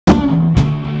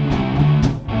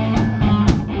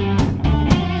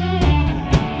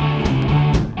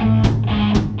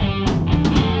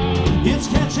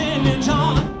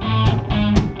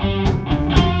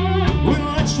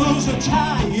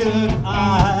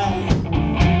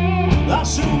I'll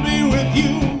soon be with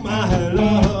you, my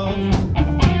love.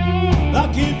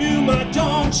 I'll give you my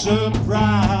dawn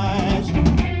surprise.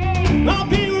 I'll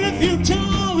be with you,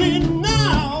 darling,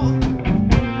 now.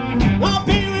 I'll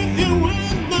be with you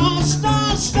when the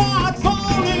stars start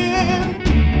falling.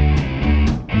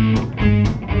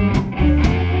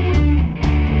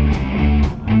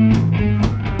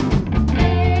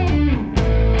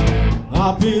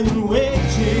 I've been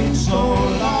waiting so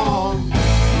long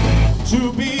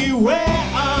to be where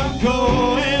I'm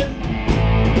going,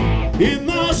 in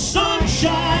the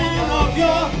sunshine of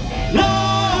your love.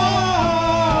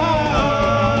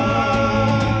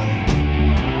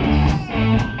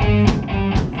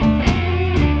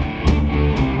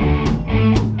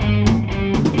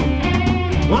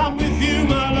 I'm with you,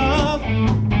 my love,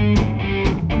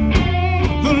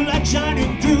 the light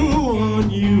shining through on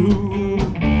you.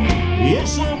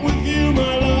 Yes, I'm with you,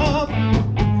 my love.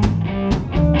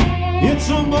 It's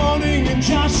a morning and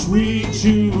just we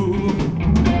two.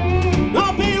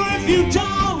 I'll be with you,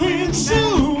 darling,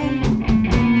 soon.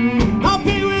 I'll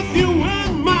be with you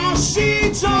when my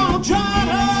seeds all dried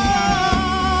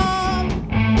up.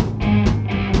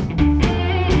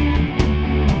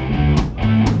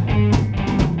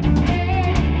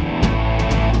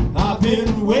 I've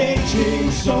been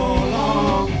waiting so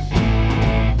long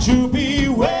to be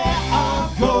where I'm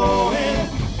going,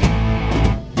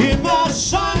 in the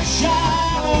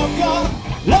sunshine of your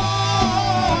love.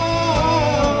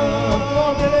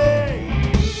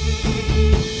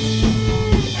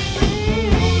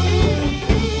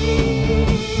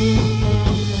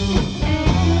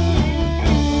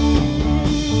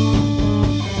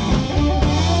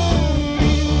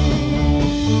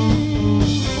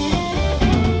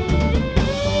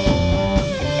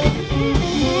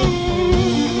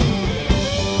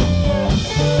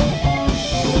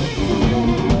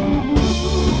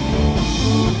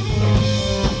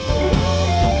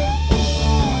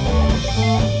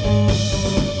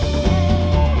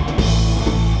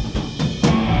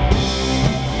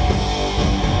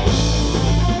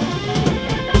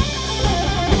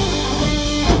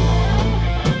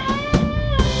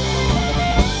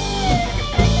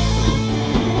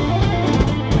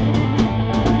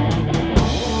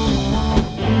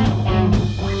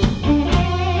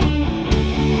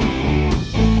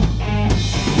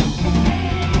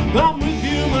 I'm with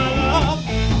you, my love,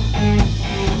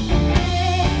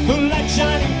 the light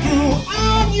shining through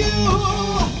on you.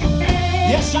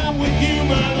 Yes, I'm with you,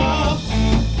 my love.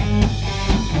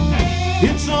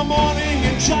 It's a morning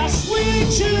and just we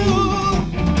two.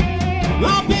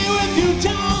 I'll be with you,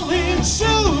 darling,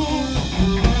 soon.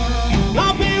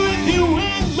 I'll be with you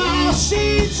when my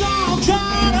seeds all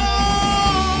dried up.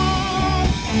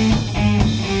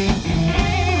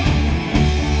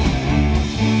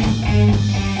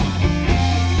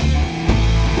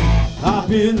 I've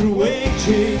been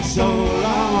waiting so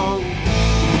long.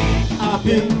 I've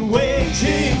been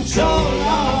waiting so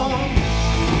long.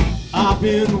 I've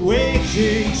been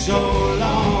waiting so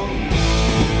long.